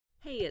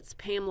Hey, it's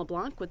Pam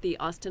LeBlanc with the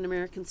Austin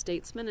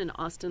American-Statesman and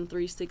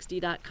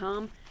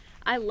Austin360.com.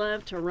 I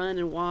love to run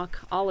and walk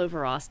all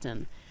over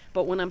Austin,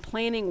 but when I'm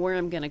planning where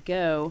I'm going to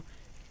go,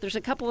 there's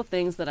a couple of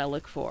things that I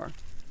look for.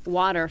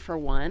 Water, for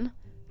one.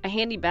 A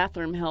handy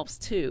bathroom helps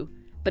too,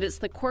 but it's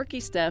the quirky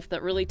stuff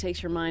that really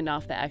takes your mind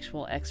off the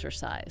actual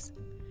exercise.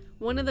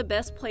 One of the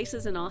best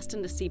places in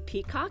Austin to see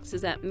peacocks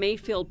is at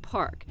Mayfield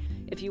Park.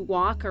 If you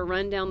walk or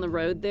run down the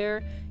road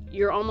there,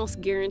 you're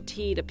almost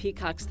guaranteed a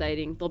peacock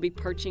sighting. They'll be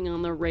perching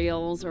on the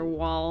rails or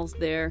walls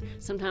there.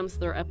 Sometimes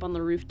they're up on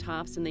the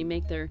rooftops and they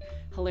make their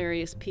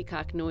hilarious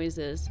peacock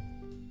noises.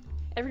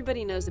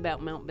 Everybody knows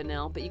about Mount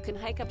Bunnell, but you can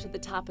hike up to the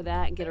top of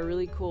that and get a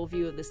really cool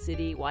view of the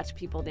city, watch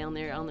people down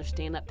there on their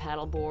stand-up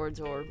paddle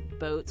boards or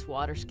boats,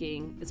 water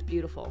skiing. It's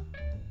beautiful.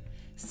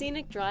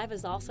 Scenic Drive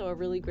is also a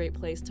really great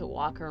place to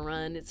walk or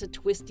run. It's a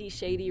twisty,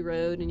 shady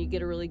road and you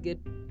get a really good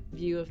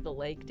view of the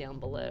lake down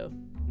below.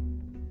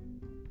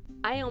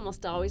 I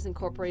almost always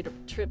incorporate a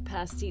trip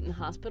past Seton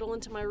Hospital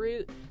into my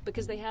route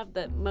because they have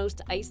the most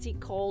icy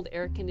cold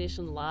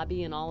air-conditioned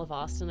lobby in all of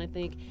Austin, I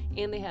think,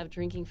 and they have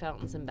drinking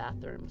fountains and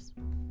bathrooms.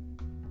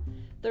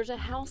 There's a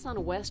house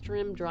on West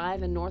Rim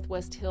Drive in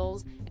Northwest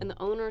Hills, and the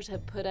owners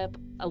have put up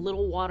a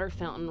little water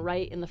fountain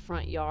right in the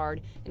front yard,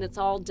 and it's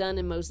all done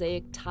in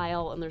mosaic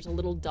tile, and there's a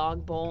little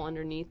dog bowl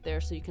underneath there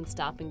so you can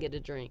stop and get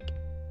a drink.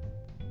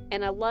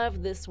 And I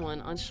love this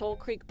one. On Shoal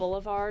Creek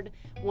Boulevard,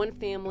 one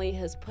family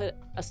has put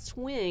a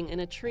swing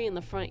and a tree in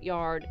the front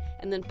yard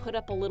and then put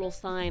up a little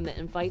sign that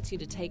invites you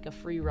to take a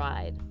free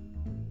ride.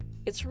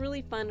 It's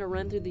really fun to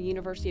run through the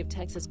University of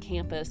Texas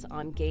campus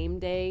on game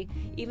day.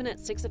 Even at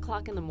 6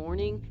 o'clock in the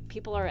morning,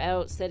 people are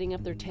out setting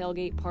up their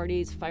tailgate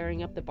parties,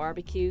 firing up the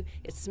barbecue.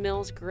 It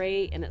smells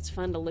great and it's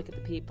fun to look at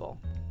the people.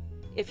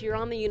 If you're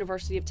on the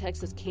University of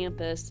Texas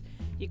campus,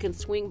 you can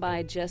swing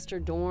by Jester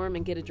Dorm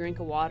and get a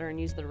drink of water and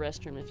use the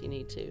restroom if you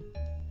need to.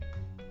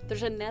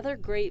 There's another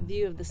great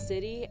view of the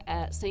city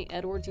at St.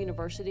 Edward's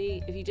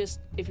University.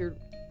 If you're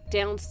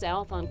down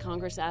south on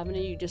Congress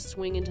Avenue, you just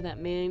swing into that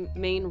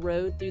main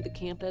road through the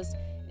campus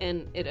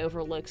and it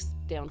overlooks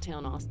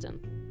downtown Austin.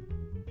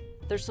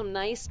 There's some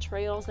nice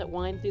trails that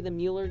wind through the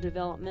Mueller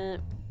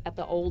development at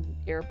the old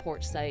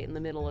airport site in the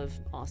middle of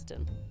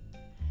Austin.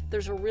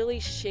 There's a really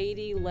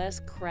shady, less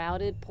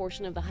crowded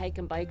portion of the hike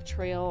and bike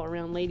trail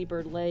around Lady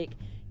Bird Lake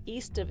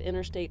east of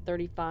Interstate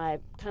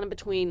 35, kind of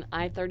between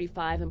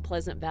I-35 and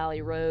Pleasant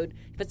Valley Road.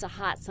 If it's a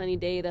hot, sunny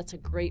day, that's a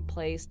great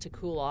place to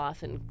cool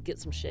off and get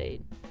some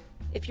shade.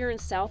 If you're in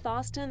South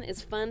Austin,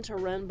 it's fun to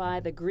run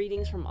by the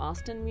Greetings from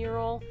Austin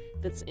mural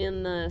that's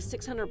in the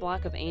 600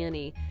 block of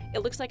Annie. It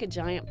looks like a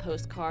giant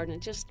postcard and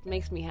it just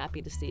makes me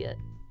happy to see it.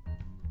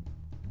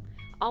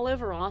 All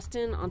over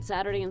Austin, on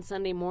Saturday and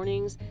Sunday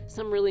mornings,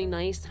 some really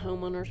nice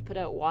homeowners put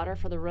out water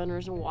for the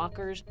runners and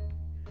walkers.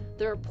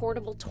 There are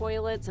portable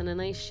toilets and a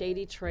nice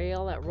shady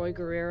trail at Roy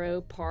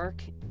Guerrero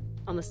Park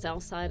on the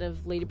south side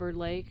of Lady Bird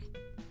Lake.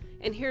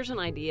 And here's an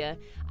idea.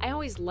 I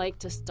always like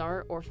to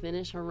start or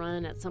finish a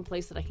run at some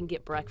place that I can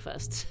get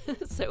breakfast.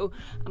 So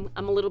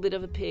I'm a little bit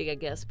of a pig, I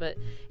guess, but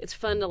it's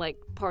fun to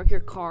park your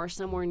car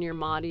somewhere near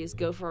Maudie's,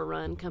 go for a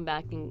run, come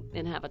back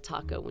and have a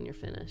taco when you're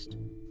finished.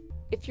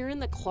 If you're in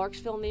the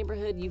Clarksville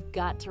neighborhood, you've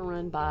got to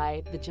run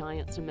by the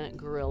giant cement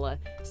gorilla.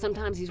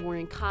 Sometimes he's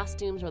wearing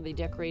costumes or they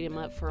decorate him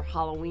up for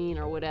Halloween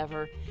or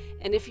whatever.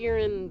 And if you're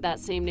in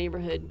that same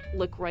neighborhood,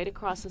 look right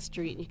across the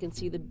street and you can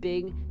see the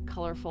big,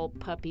 colorful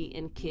puppy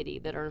and kitty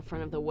that are in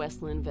front of the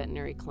Westland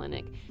Veterinary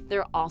Clinic.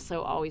 They're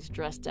also always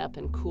dressed up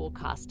in cool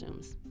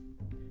costumes.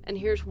 And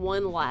here's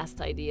one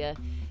last idea.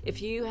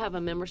 If you have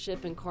a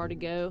membership in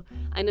Car2Go,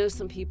 I know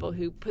some people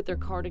who put their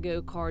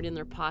Car2Go card in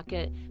their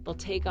pocket, they'll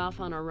take off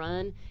on a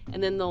run,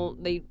 and then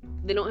they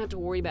don't have to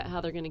worry about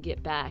how they're going to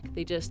get back.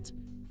 They just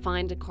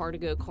find a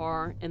Car2Go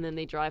car, and then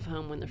they drive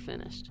home when they're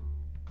finished.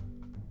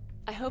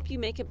 I hope you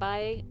make it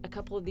by a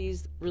couple of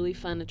these really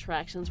fun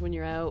attractions when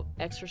you're out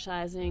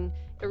exercising.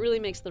 It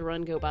really makes the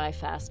run go by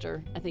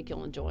faster. I think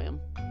you'll enjoy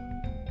them.